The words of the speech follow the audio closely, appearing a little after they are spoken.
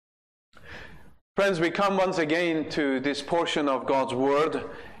Friends, we come once again to this portion of God's Word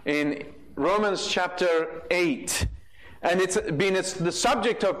in Romans chapter 8. And it's the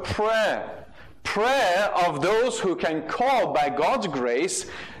subject of prayer. Prayer of those who can call by God's grace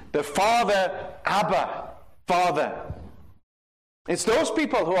the Father, Abba, Father. It's those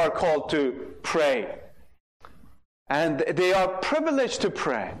people who are called to pray. And they are privileged to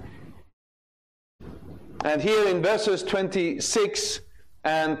pray. And here in verses 26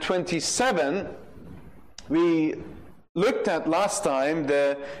 and 27, we looked at last time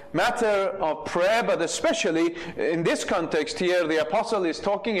the matter of prayer, but especially in this context here, the apostle is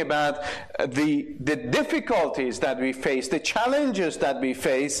talking about the difficulties that we face, the challenges that we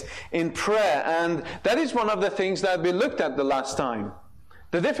face in prayer. And that is one of the things that we looked at the last time,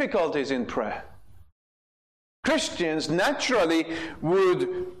 the difficulties in prayer. Christians naturally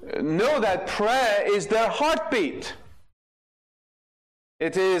would know that prayer is their heartbeat.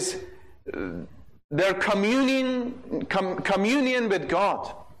 It is their communion with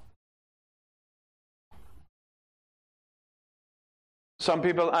God. Some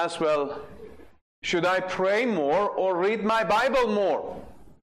people ask, well, should I pray more or read my Bible more?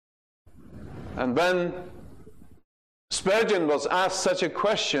 And when Spurgeon was asked such a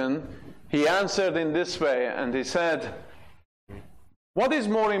question, he answered in this way, and he said, what is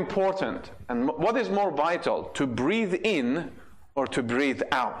more important and what is more vital, to breathe in or to breathe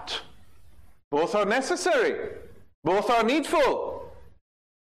out? Both are necessary. Both are needful.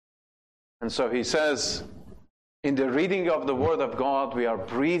 And so he says, in the reading of the Word of God, we are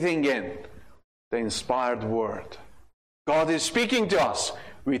breathing in the inspired Word. God is speaking to us.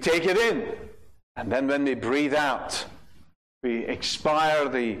 We take it in. And then when we breathe out, we expire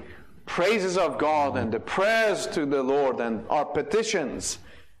the praises of God and the prayers to the Lord and our petitions.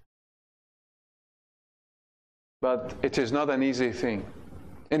 But it is not an easy thing.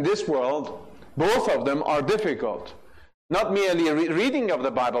 In this world, both of them are difficult. Not merely reading of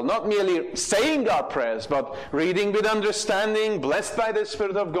the Bible, not merely saying our prayers, but reading with understanding, blessed by the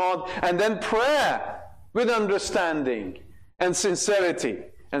Spirit of God, and then prayer with understanding and sincerity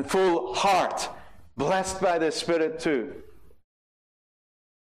and full heart, blessed by the Spirit too.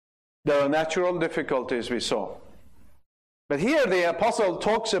 There are natural difficulties we saw. But here the apostle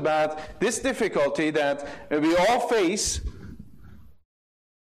talks about this difficulty that we all face,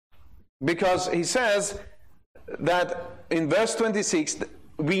 because he says that in verse 26,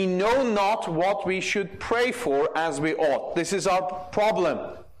 we know not what we should pray for as we ought. This is our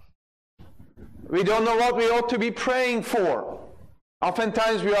problem. We don't know what we ought to be praying for.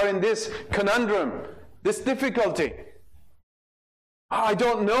 Oftentimes we are in this conundrum, this difficulty. I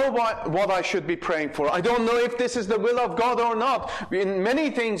don't know what I should be praying for. I don't know if this is the will of God or not. In many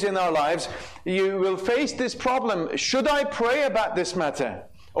things in our lives, you will face this problem. Should I pray about this matter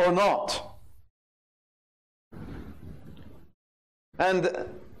or not? And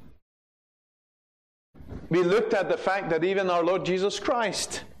we looked at the fact that even our Lord Jesus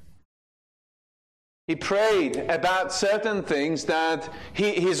Christ, he prayed about certain things that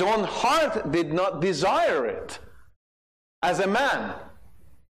his own heart did not desire it as a man.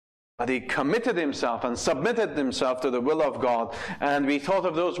 But he committed himself and submitted himself to the will of God. And we thought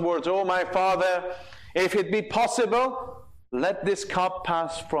of those words, "Oh, my Father, if it be possible, let this cup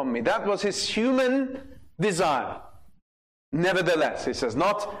pass from me." That was his human desire. Nevertheless, he says,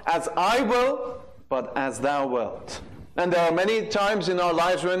 not as I will, but as thou wilt. And there are many times in our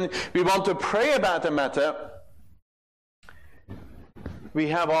lives when we want to pray about a matter, we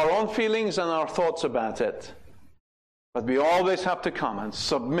have our own feelings and our thoughts about it. But we always have to come and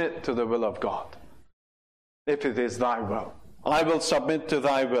submit to the will of God. If it is thy will, I will submit to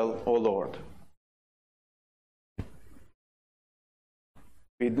thy will, O Lord.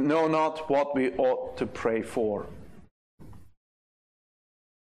 We know not what we ought to pray for.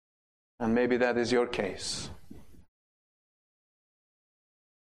 And maybe that is your case.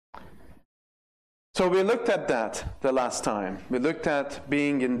 So we looked at that the last time. We looked at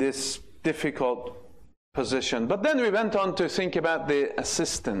being in this difficult position. But then we went on to think about the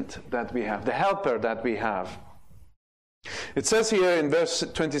assistant that we have, the helper that we have. It says here in verse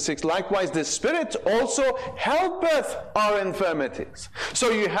 26, likewise the Spirit also helpeth our infirmities. So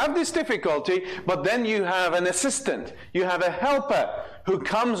you have this difficulty, but then you have an assistant. You have a helper who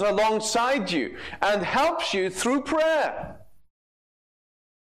comes alongside you and helps you through prayer.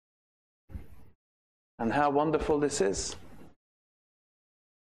 And how wonderful this is.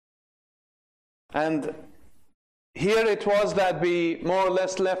 And here it was that we more or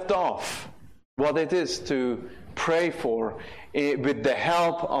less left off what it is to pray for with the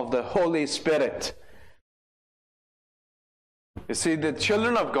help of the Holy Spirit. You see, the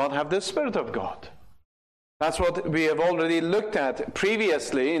children of God have the Spirit of God. That's what we have already looked at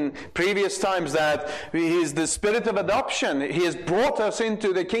previously, in previous times, that He is the Spirit of adoption. He has brought us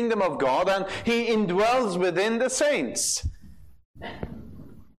into the kingdom of God, and He indwells within the saints.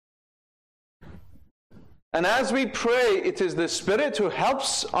 And as we pray, it is the Spirit who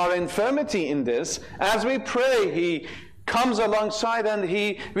helps our infirmity in this. As we pray, He comes alongside, and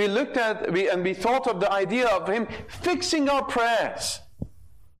we thought of the idea of Him fixing our prayers.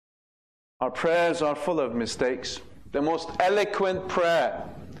 Our prayers are full of mistakes. The most eloquent prayer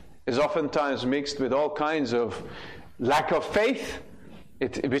is oftentimes mixed with all kinds of lack of faith,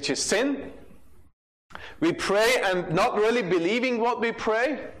 which is sin. We pray and not really believing what we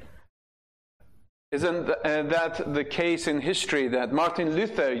pray. Isn't that the case in history, that Martin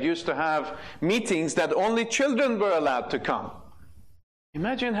Luther used to have meetings that only children were allowed to come?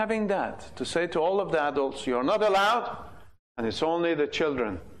 Imagine having that, to say to all of the adults, you're not allowed, and it's only the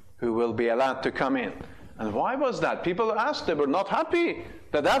children who will be allowed to come in. And why was that? People asked, they were not happy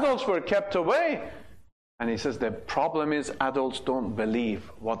that adults were kept away. And he says, the problem is adults don't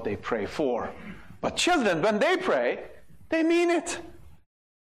believe what they pray for. But children, when they pray, they mean it.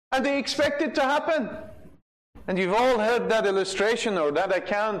 And they expect it to happen. And you've all heard that illustration or that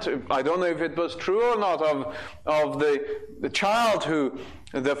account, I don't know if it was true or not, of the child who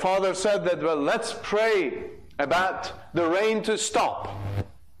the father said that, well, let's pray about the rain to stop.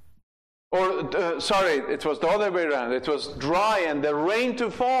 Or, sorry, it was the other way around. It was dry and the rain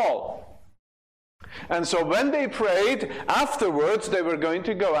to fall. And so when they prayed, afterwards they were going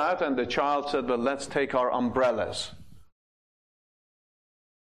to go out, and the child said, well, let's take our umbrellas.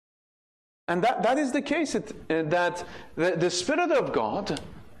 And that is the case, that the Spirit of God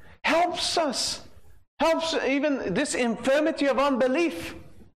helps us, helps even this infirmity of unbelief.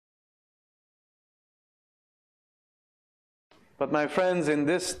 But my friends, in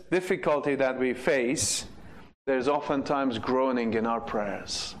this difficulty that we face, there's oftentimes groaning in our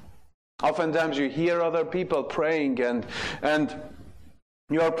prayers. Oftentimes you hear other people praying, and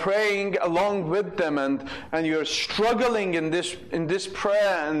you're praying along with them, and you're struggling in this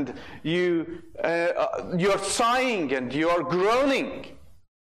prayer, and you're sighing and you're groaning.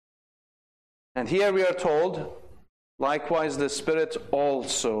 And here we are told, likewise the Spirit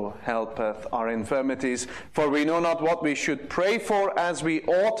also helpeth our infirmities, for we know not what we should pray for as we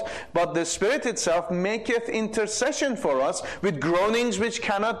ought, but the Spirit itself maketh intercession for us with groanings which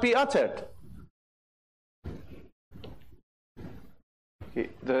cannot be uttered.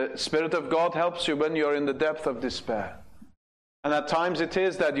 The Spirit of God helps you when you're in the depth of despair. And at times it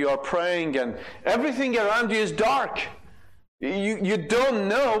is that you are praying and everything around you is dark. You don't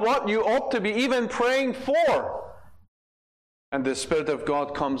know what you ought to be even praying for. And the Spirit of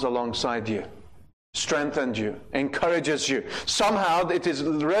God comes alongside you, strengthens you, encourages you. Somehow it is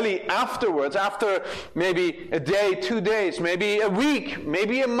really afterwards, after maybe a day, 2 days, maybe a week,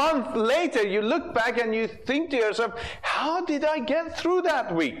 maybe a month later, you look back and you think to yourself, how did I get through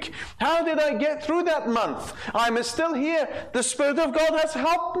that week? How did I get through that month? I'm still here. The Spirit of God has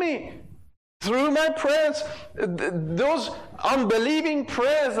helped me. Through my prayers, those unbelieving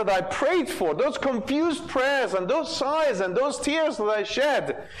prayers that I prayed for, those confused prayers and those sighs and those tears that I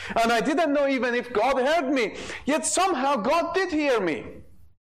shed, and I didn't know even if God heard me, yet somehow God did hear me,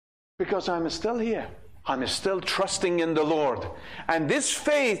 because I'm still here. I'm still trusting in the Lord. And this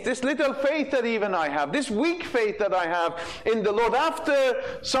faith, this little faith that even I have, this weak faith that I have in the Lord, after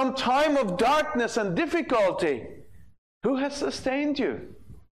some time of darkness and difficulty, who has sustained you?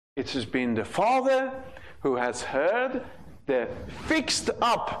 It has been the Father who has heard the fixed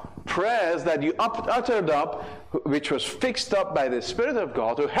up prayers that you uttered up, which was fixed up by the Spirit of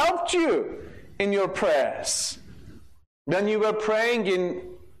God, who helped you in your prayers. When you were praying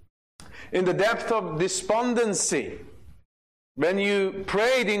in the depth of despondency, when you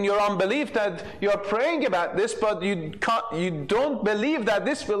prayed in your unbelief that you're praying about this, but you don't believe that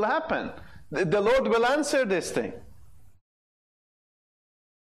this will happen. The Lord will answer this thing.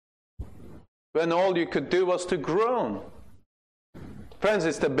 When all you could do was to groan. Friends,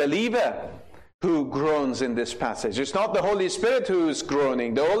 it's the believer who groans in this passage. It's not the Holy Spirit who is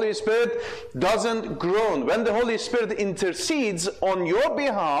groaning. The Holy Spirit doesn't groan. When the Holy Spirit intercedes on your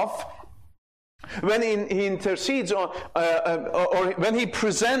behalf, when he intercedes or when he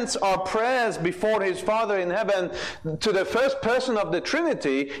presents our prayers before his Father in heaven to the first person of the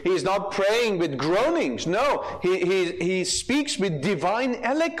Trinity, he's not praying with groanings. No, he speaks with divine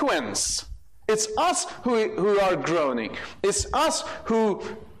eloquence. It's us who are groaning. It's us who,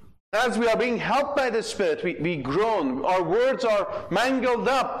 as we are being helped by the Spirit, we groan. Our words are mangled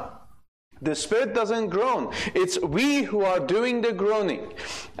up. The Spirit doesn't groan. It's we who are doing the groaning.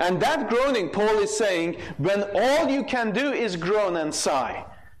 And that groaning, Paul is saying, when all you can do is groan and sigh.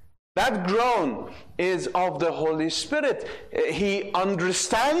 That groan is of the Holy Spirit. He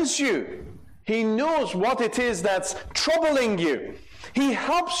understands you. He knows what it is that's troubling you. He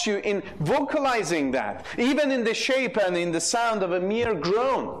helps you in vocalizing that, even in the shape and in the sound of a mere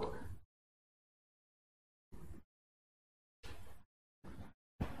groan.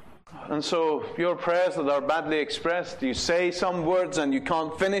 And so your prayers that are badly expressed, you say some words and you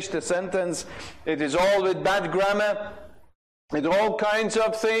can't finish the sentence. It is all with bad grammar. It's all kinds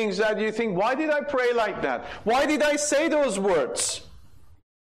of things that you think, why did I pray like that? Why did I say those words?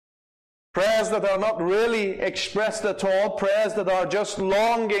 Prayers that are not really expressed at all, prayers that are just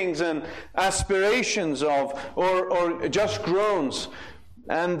longings and aspirations of, or just groans.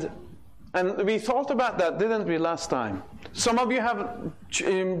 And we thought about that, didn't we, last time? Some of you have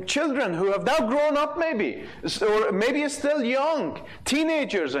children who have now grown up maybe, or maybe still young,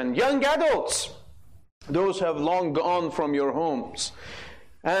 teenagers and young adults. Those have long gone from your homes.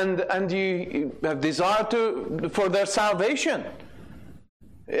 And you have desire for their salvation.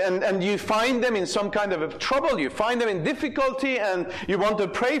 And you find them in some kind of trouble, you find them in difficulty, and you want to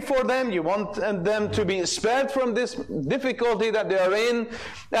pray for them, you want them to be spared from this difficulty that they are in,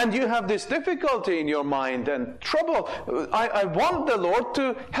 and you have this difficulty in your mind and trouble. I want the Lord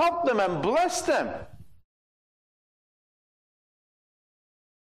to help them and bless them.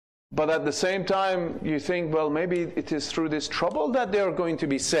 But at the same time, you think, well, maybe it is through this trouble that they are going to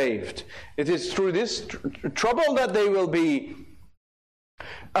be saved. It is through this trouble that they will be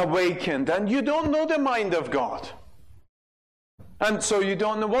awakened, and you don't know the mind of God, and so you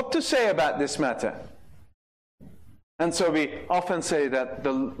don't know what to say about this matter. And so we often say that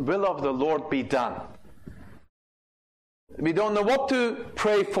the will of the Lord be done. We don't know what to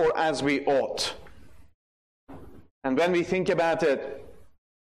pray for as we ought. And when we think about it,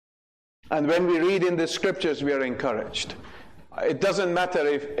 and when we read in the scriptures, we are encouraged. It doesn't matter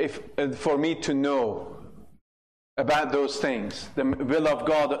if for me to know about those things, the will of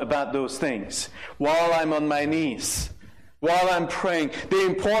God about those things, while I'm on my knees, while I'm praying. The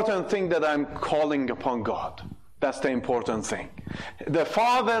important thing that I'm calling upon God. That's the important thing. The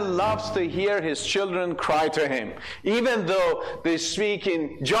Father loves to hear His children cry to Him, even though they speak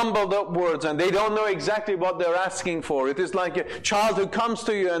in jumbled up words and they don't know exactly what they're asking for. It is like a child who comes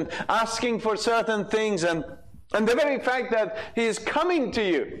to you and asking for certain things, and the very fact that he is coming to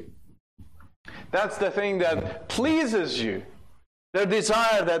you, that's the thing that pleases you. Their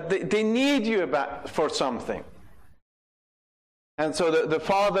desire that they need you for something. And so the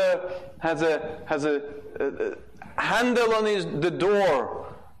Father has a handle on the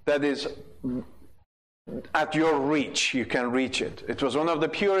door that is at your reach. You can reach it. It was one of the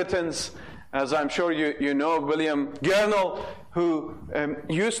Puritans, as I'm sure you know, William Gurnall, who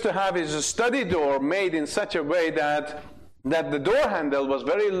used to have his study door made in such a way that the door handle was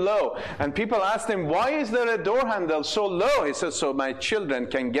very low. And people asked him, why is there a door handle so low? He said, so my children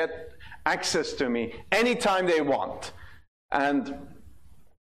can get access to me anytime they want. And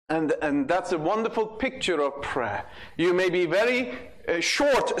that's a wonderful picture of prayer. You may be very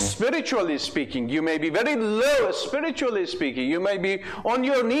short spiritually speaking. You may be very low spiritually speaking. You may be on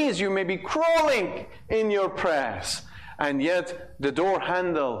your knees. You may be crawling in your prayers. And yet the door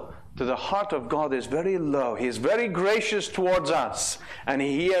handle to the heart of God is very low. He is very gracious towards us, and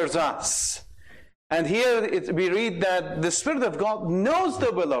He hears us. And here we read that the Spirit of God knows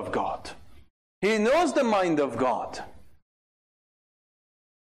the will of God. He knows the mind of God.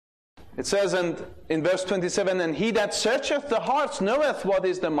 It says in verse 27, and He that searcheth the hearts knoweth what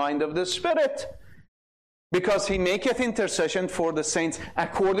is the mind of the Spirit, because He maketh intercession for the saints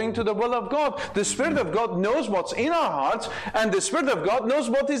according to the will of God. The Spirit of God knows what's in our hearts, and the Spirit of God knows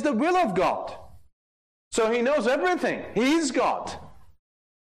what is the will of God. So He knows everything. He is God.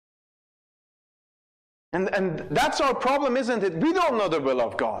 And that's our problem, isn't it? We don't know the will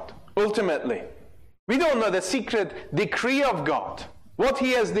of God, ultimately. We don't know the secret decree of God, what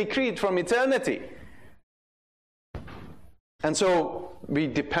He has decreed from eternity. And so we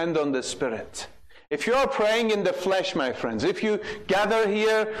depend on the Spirit. If you are praying in the flesh, my friends, if you gather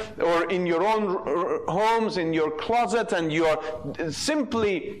here or in your own homes, in your closet, and you are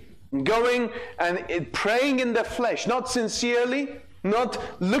simply going and praying in the flesh, not sincerely, not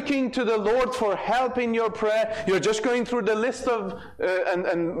looking to the Lord for help in your prayer, you're just going through the list of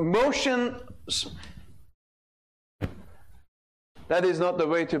and motions, that is not the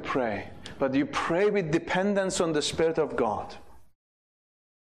way to pray. But you pray with dependence on the Spirit of God.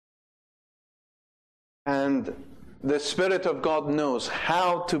 And the Spirit of God knows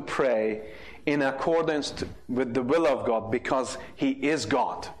how to pray in accordance with the will of God, because He is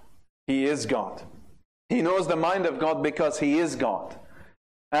God. He is God. He knows the mind of God because He is God.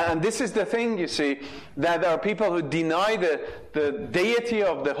 And this is the thing, you see, that there are people who deny the deity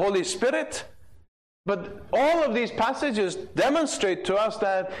of the Holy Spirit. But all of these passages demonstrate to us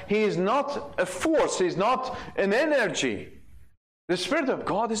that He is not a force, He is not an energy. The Spirit of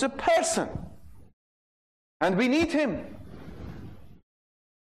God is a person. And we need Him.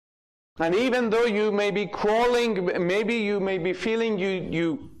 And even though you may be crawling, maybe you may be feeling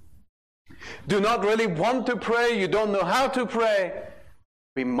you do not really want to pray, you don't know how to pray,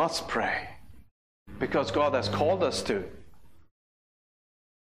 we must pray. Because God has called us to.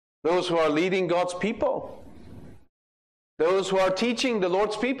 Those who are leading God's people, those who are teaching the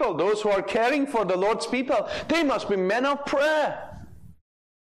Lord's people, those who are caring for the Lord's people, they must be men of prayer.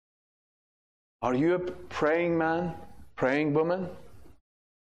 Are you a praying man, praying woman?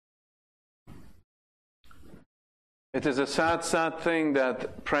 It is a sad, sad thing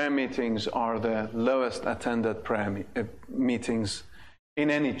that prayer meetings are the lowest attended prayer meetings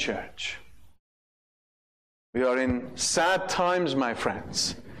in any church. We are in sad times, my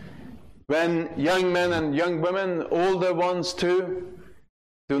friends, when young men and young women, older ones too,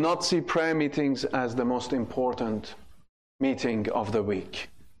 do not see prayer meetings as the most important meeting of the week.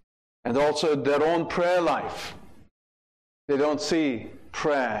 And also their own prayer life. They don't see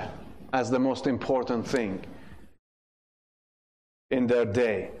prayer as the most important thing in their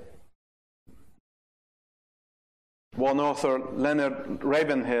day. One author, Leonard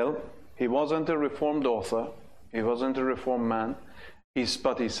Ravenhill, he wasn't a Reformed author, he wasn't a Reformed man,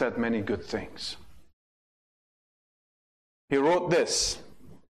 but he said many good things. He wrote this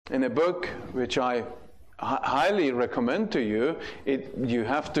in a book which I highly recommend to you. You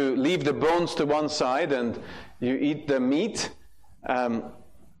have to leave the bones to one side and you eat the meat. But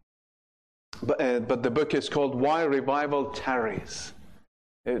the book is called Why Revival Tarries.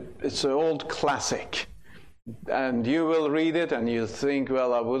 It's an old classic. And you will read it and you think,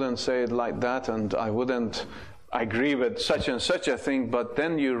 well, I wouldn't say it like that, and I wouldn't agree with such and such a thing. But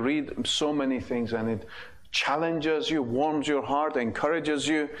then you read so many things and it challenges you, warms your heart, encourages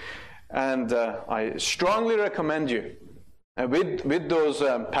you. And I strongly recommend you, with those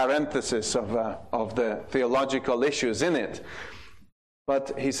parentheses of the theological issues in it.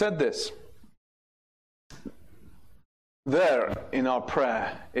 But he said this: there in our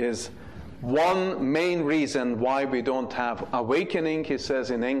prayer is one main reason why we don't have awakening, he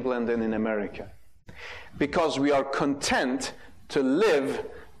says, in England and in America. Because we are content to live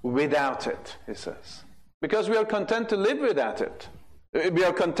without it, he says. Because we are content to live without it. We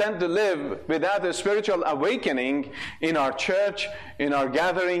are content to live without a spiritual awakening in our church, in our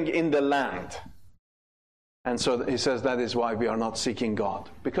gathering, in the land. And so he says that is why we are not seeking God.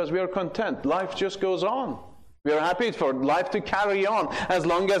 Because we are content. Life just goes on. We are happy for life to carry on. As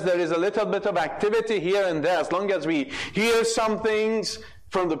long as there is a little bit of activity here and there, as long as we hear some things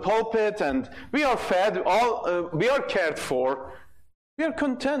from the pulpit and we are fed, we are cared for, we are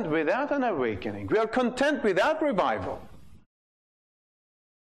content without an awakening. We are content without revival.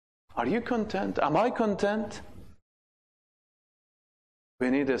 Are you content? Am I content?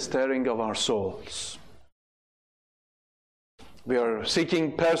 We need a stirring of our souls. We are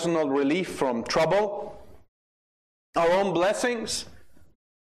seeking personal relief from trouble, our own blessings,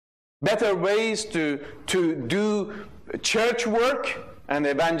 better ways to do church work and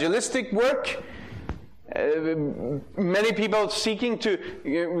evangelistic work. Many people seeking to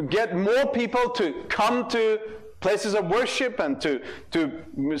get more people to come to places of worship and to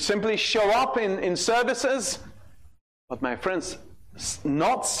simply show up in services. But my friends,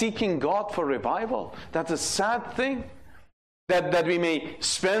 not seeking God for revival, that's a sad thing. That we may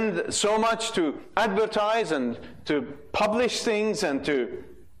spend so much to advertise and to publish things and to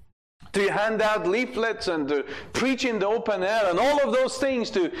hand out leaflets and to preach in the open air and all of those things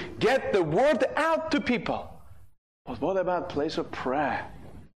to get the word out to people. But what about place of prayer?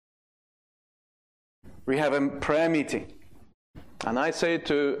 We have a prayer meeting. And I say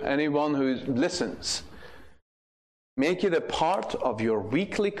to anyone who listens, make it a part of your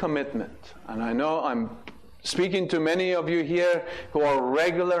weekly commitment. And I know I'm speaking to many of you here who are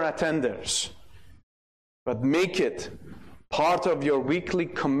regular attenders. But make it part of your weekly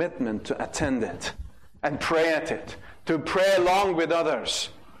commitment to attend it and pray at it, to pray along with others.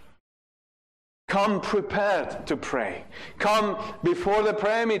 Come prepared to pray. Come before the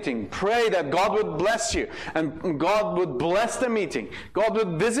prayer meeting. Pray that God would bless you and God would bless the meeting. God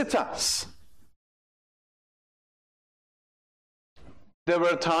would visit us. there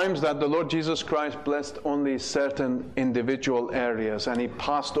were times that the Lord Jesus Christ blessed only certain individual areas and he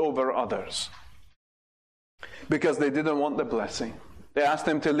passed over others because they didn't want the blessing. They asked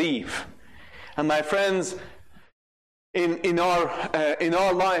him to leave. And my friends, in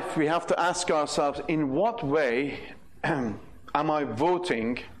our life, we have to ask ourselves, in what way am I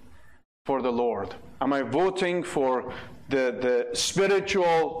voting for the Lord? Am I voting for the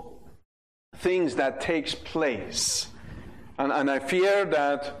spiritual things that takes place? And I fear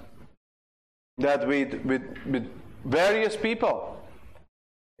that with various people,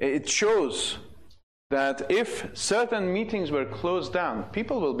 it shows that if certain meetings were closed down,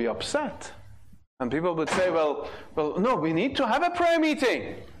 people will be upset. And people would say, well, no, we need to have a prayer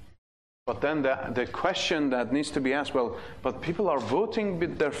meeting. But then the question that needs to be asked, but people are voting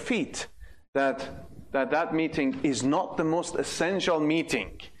with their feet that meeting is not the most essential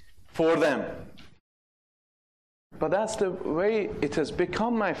meeting for them. But that's the way it has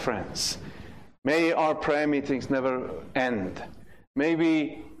become, my friends. May our prayer meetings never end. May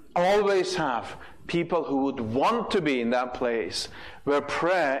we always have people who would want to be in that place where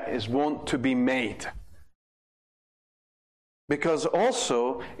prayer is wont to be made. Because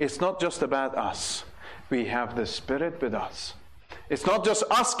also, it's not just about us. We have the Spirit with us. It's not just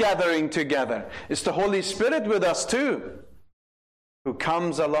us gathering together. It's the Holy Spirit with us too, who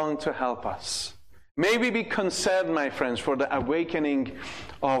comes along to help us. May we be concerned, my friends, for the awakening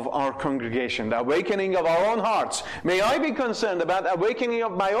of our congregation, the awakening of our own hearts. May I be concerned about the awakening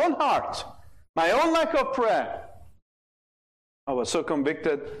of my own heart, my own lack of prayer. I was so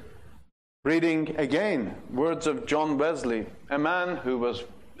convicted reading again words of John Wesley, a man who was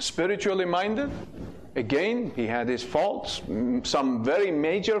spiritually minded. Again, he had his faults, some very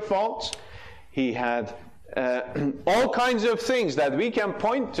major faults. He had all kinds of things that we can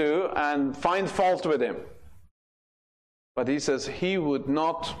point to and find fault with him. But he says he would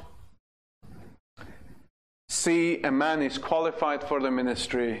not see a man is qualified for the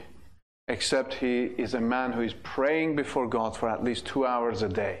ministry except he is a man who is praying before God for at least 2 hours a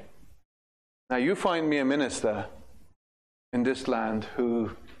day. Now you find me a minister in this land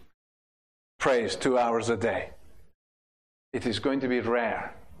who prays 2 hours a day. It is going to be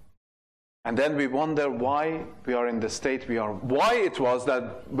rare. And then we wonder why we are in the state we are. Why it was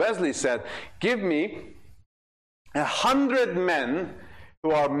that Wesley said, give me 100 men who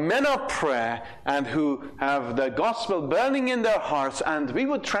are men of prayer and who have the gospel burning in their hearts, and we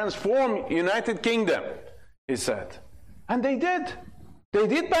would transform United Kingdom, he said. And they did. They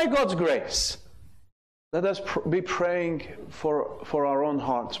did by God's grace. Let us be praying for our own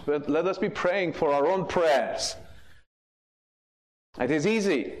hearts, but let us be praying for our own prayers. It is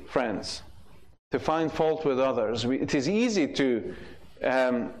easy, friends, to find fault with others. It is easy to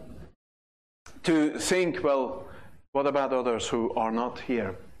think, well, what about others who are not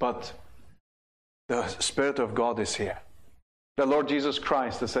here? But the Spirit of God is here. The Lord Jesus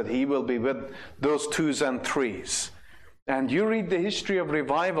Christ has said he will be with those twos and threes. And you read the history of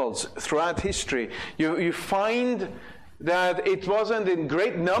revivals throughout history, you find that it wasn't in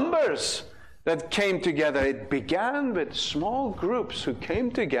great numbers that came together. It began with small groups who came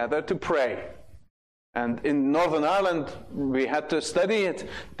together to pray. And in Northern Ireland, we had to study it.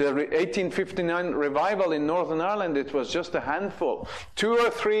 The 1859 revival in Northern Ireland, it was just a handful. 2 or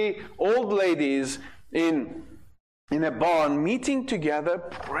 3 old ladies in a barn meeting together,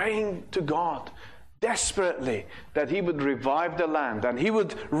 praying to God desperately that he would revive the land and he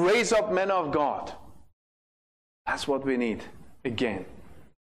would raise up men of God. That's what we need again.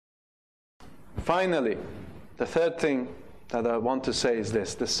 Finally, the third thing that I want to say is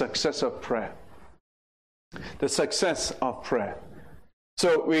this: the success of prayer. The success of prayer.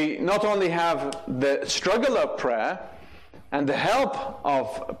 So we not only have the struggle of prayer and the help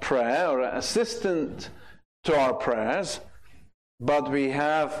of prayer or assistant to our prayers, but we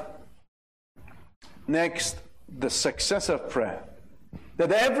have next the success of prayer.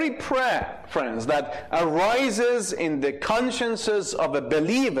 That every prayer, friends, that arises in the consciences of a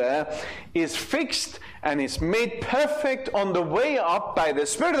believer is fixed and is made perfect on the way up by the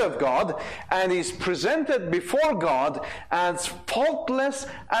Spirit of God and is presented before God as faultless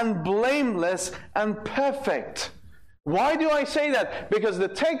and blameless and perfect. Why do I say that? Because the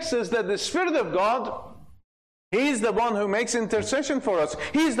text says that the Spirit of God, He's the one who makes intercession for us.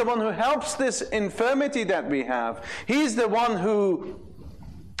 He's the one who helps this infirmity that we have. He's the one who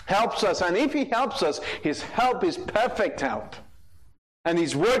helps us. And if He helps us, His help is perfect help. And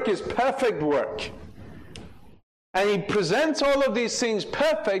His work is perfect work. And He presents all of these things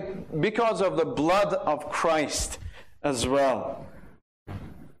perfect because of the blood of Christ as well.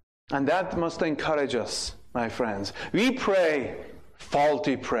 And that must encourage us, my friends. We pray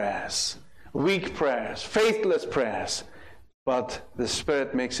faulty prayers, weak prayers, faithless prayers, but the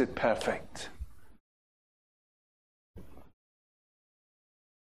Spirit makes it perfect.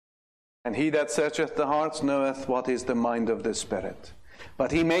 And he that searcheth the hearts knoweth what is the mind of the Spirit.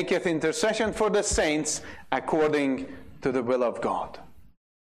 But he maketh intercession for the saints according to the will of God.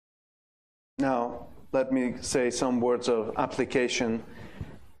 Now, let me say some words of application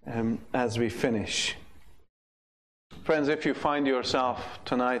as we finish. Friends, if you find yourself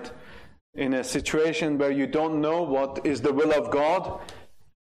tonight in a situation where you don't know what is the will of God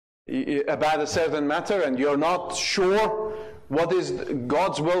about a certain matter, and you're not sure what is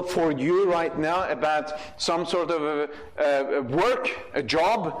God's will for you right now about some sort of a work, a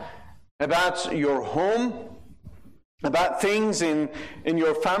job, about your home, about things in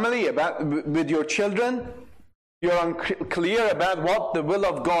your family, about with your children, you're unclear about what the will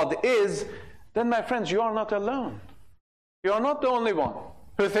of God is, then my friends, you are not alone. You are not the only one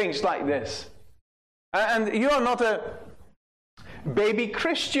who thinks like this. And you are not a baby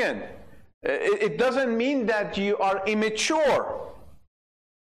Christian. It doesn't mean that you are immature.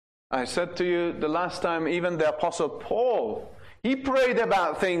 I said to you the last time, even the Apostle Paul, he prayed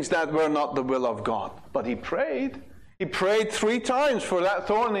about things that were not the will of God. But he prayed. He prayed 3 times for that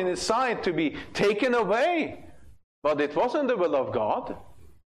thorn in his side to be taken away. But it wasn't the will of God.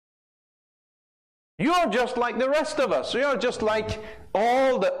 You are just like the rest of us. You are just like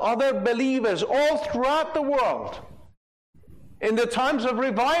all the other believers all throughout the world. In the times of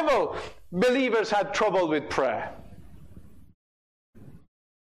revival, believers had trouble with prayer.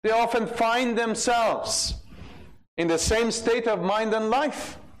 They often find themselves in the same state of mind and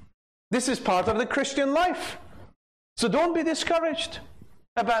life. This is part of the Christian life. So don't be discouraged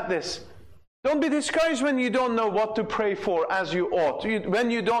about this. Don't be discouraged when you don't know what to pray for as you ought. When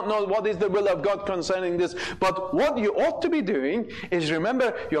you don't know what is the will of God concerning this. But what you ought to be doing is,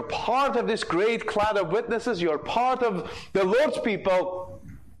 remember, you're part of this great cloud of witnesses. You're part of the Lord's people.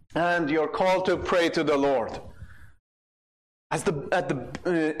 And you're called to pray to the Lord.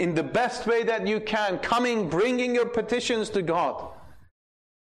 In the best way that you can. Bringing your petitions to God.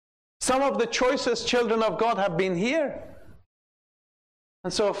 Some of the choicest children of God have been here.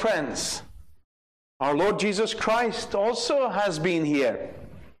 And so, friends, our Lord Jesus Christ also has been here.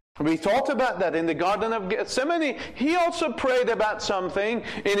 We thought about that in the Garden of Gethsemane. He also prayed about something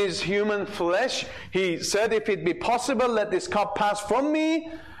in his human flesh. He said, if it be possible, let this cup pass from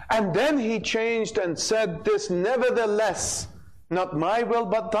me. And then he changed and said this, nevertheless, not my will,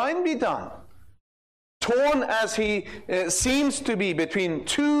 but thine be done. Torn as he seems to be between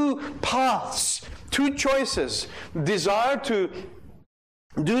 2 paths, 2 choices, desire to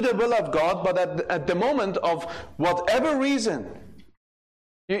do the will of God, but at the moment of whatever reason,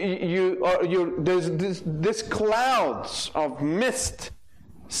 there's this clouds of mist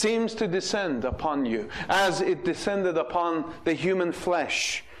seems to descend upon you, as it descended upon the human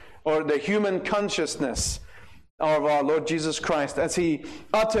flesh or the human consciousness of our Lord Jesus Christ as he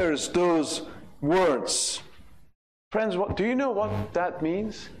utters those words. Friends, do you know what that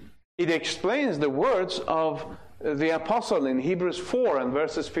means? It explains the words of the apostle in Hebrews 4 and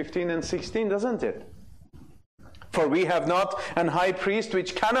verses 15 and 16, doesn't it? For we have not an high priest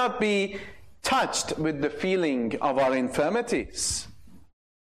which cannot be touched with the feeling of our infirmities,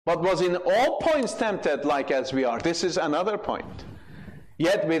 but was in all points tempted like as we are. This is another point.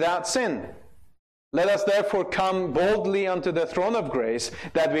 Yet without sin. Let us therefore come boldly unto the throne of grace,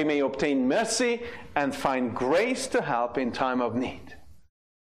 that we may obtain mercy and find grace to help in time of need.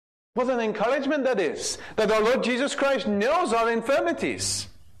 What an encouragement that is, that our Lord Jesus Christ knows our infirmities.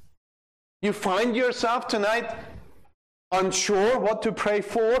 You find yourself tonight unsure what to pray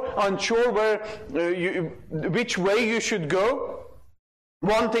for, unsure which way you should go,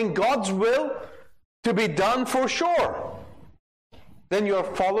 wanting God's will to be done for sure. Then you're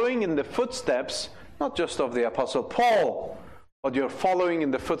following in the footsteps, not just of the Apostle Paul, but you're following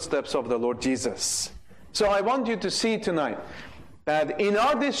in the footsteps of the Lord Jesus. So I want you to see tonight that in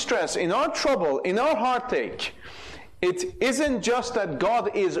our distress, in our trouble, in our heartache, it isn't just that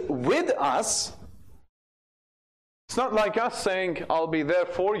God is with us. It's not like us saying, I'll be there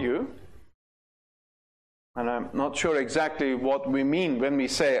for you. And I'm not sure exactly what we mean when we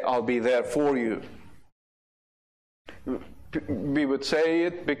say, I'll be there for you. We would say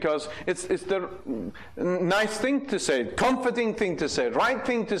it because it's the nice thing to say, comforting thing to say, right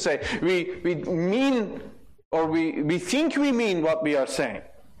thing to say. We mean, or we think we mean what we are saying.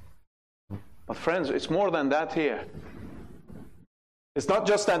 But friends, it's more than that here. It's not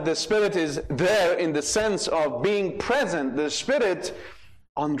just that the Spirit is there in the sense of being present. The Spirit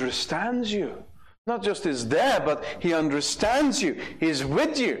understands you. Not just is there, but He understands you. He's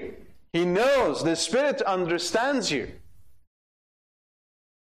with you. He knows. The Spirit understands you.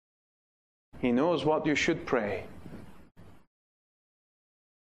 He knows what you should pray.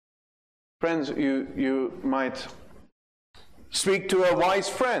 Friends, you might speak to a wise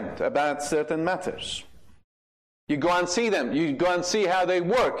friend about certain matters. You go and see them. You go and see how they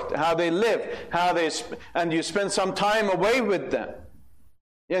work, how they live, and you spend some time away with them.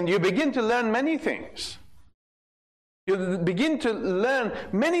 And you begin to learn many things. You begin to learn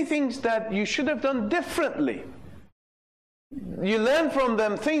many things that you should have done differently. You learn from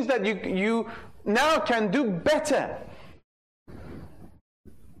them things that you now can do better.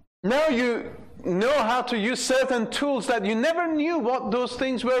 Now you know how to use certain tools that you never knew what those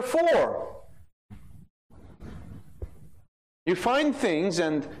things were for. You find things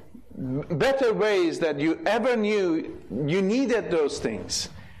and better ways that you ever knew you needed those things.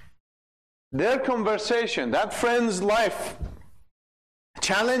 Their conversation, that friend's life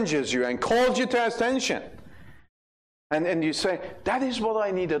challenges you and calls you to attention. And you say, that is what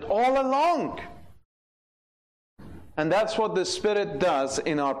I needed all along. And that's what the Spirit does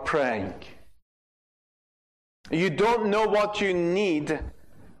in our praying. You don't know what you need,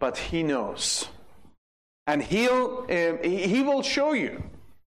 but He knows. And He will show you.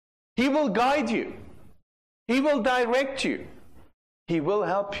 He will guide you. He will direct you. He will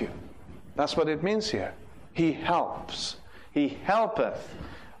help you. That's what it means here. He helps. He helpeth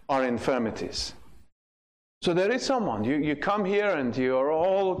our infirmities. So there is someone. You come here and you are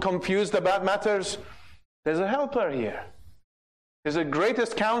all confused about matters. There's a helper here. There's a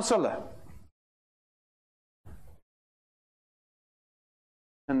greatest counselor.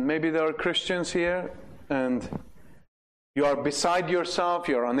 And maybe there are Christians here and you are beside yourself.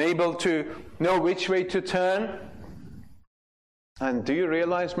 You're unable to know which way to turn. And do you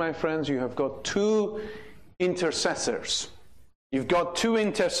realize, my friends, you have got two intercessors. You've got two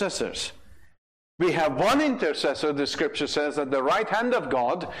intercessors. We have one intercessor, the Scripture says, at the right hand of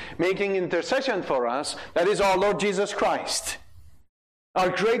God, making intercession for us. That is our Lord Jesus Christ. Our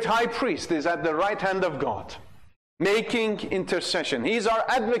great high priest is at the right hand of God, making intercession. He's our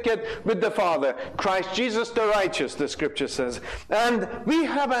advocate with the Father, Christ Jesus the righteous, the Scripture says. And we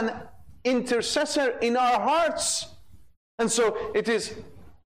have an intercessor in our hearts. And so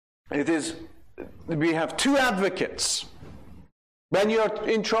we have two advocates. When you're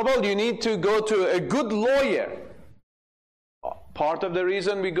in trouble, you need to go to a good lawyer. Part of the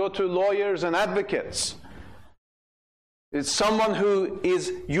reason we go to lawyers and advocates is someone who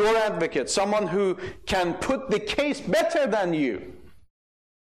is your advocate, someone who can put the case better than you.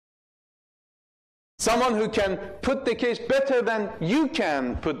 Someone who can put the case better than you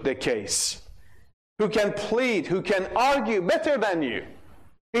can put the case. Who can plead, who can argue better than you.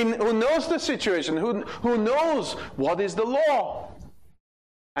 Who knows the situation, who knows what is the law.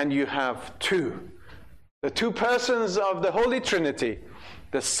 And you have two. The two persons of the Holy Trinity,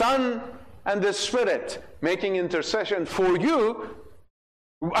 the Son and the Spirit, making intercession for you,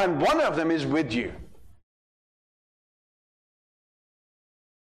 and one of them is with you.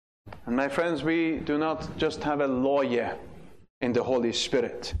 And my friends, we do not just have a lawyer in the Holy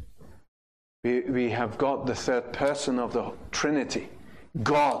Spirit. We have got the third person of the Trinity,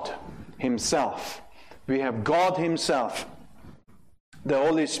 God Himself. We have God Himself, the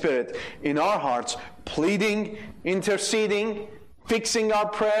Holy Spirit, in our hearts, pleading, interceding, fixing our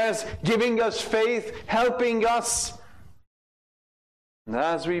prayers, giving us faith, helping us. And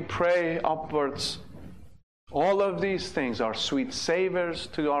as we pray upwards, all of these things are sweet savors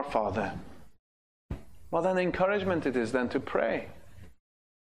to our Father. What an encouragement it is then to pray.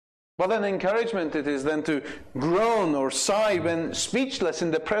 What an encouragement it is then to groan or sigh when speechless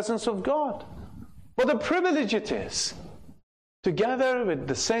in the presence of God. What a privilege it is to gather with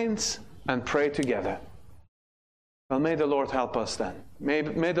the saints and pray together. Well, may the Lord help us then. May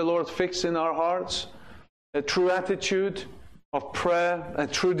the Lord fix in our hearts a true attitude of prayer, a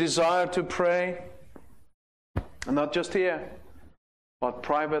true desire to pray. And not just here, but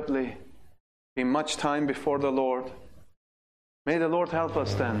privately, in much time before the Lord. May the Lord help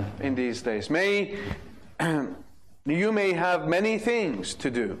us then in these days. You may have many things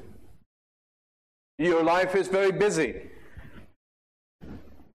to do. Your life is very busy.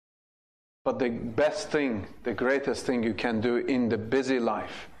 But the best thing, the greatest thing you can do in the busy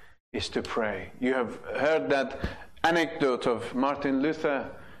life is to pray. You have heard that anecdote of Martin Luther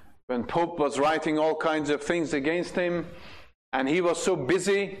when Pope was writing all kinds of things against him, and he was so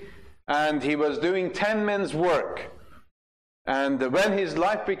busy, and he was doing 10 men's work. And when his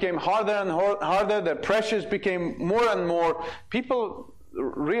life became harder and harder, the pressures became more and more. People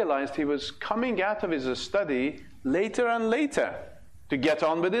realized he was coming out of his study later and later to get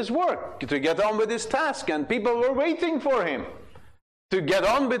on with his work, to get on with his task, and people were waiting for him to get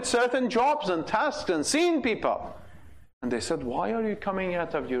on with certain jobs and tasks and seeing people. And they said, why are you coming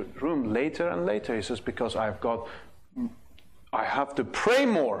out of your room later and later? He says, because I have to pray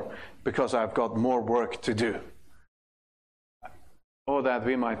more because I've got more work to do. Oh, that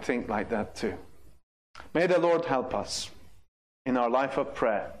we might think like that too. May the Lord help us in our life of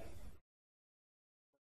prayer.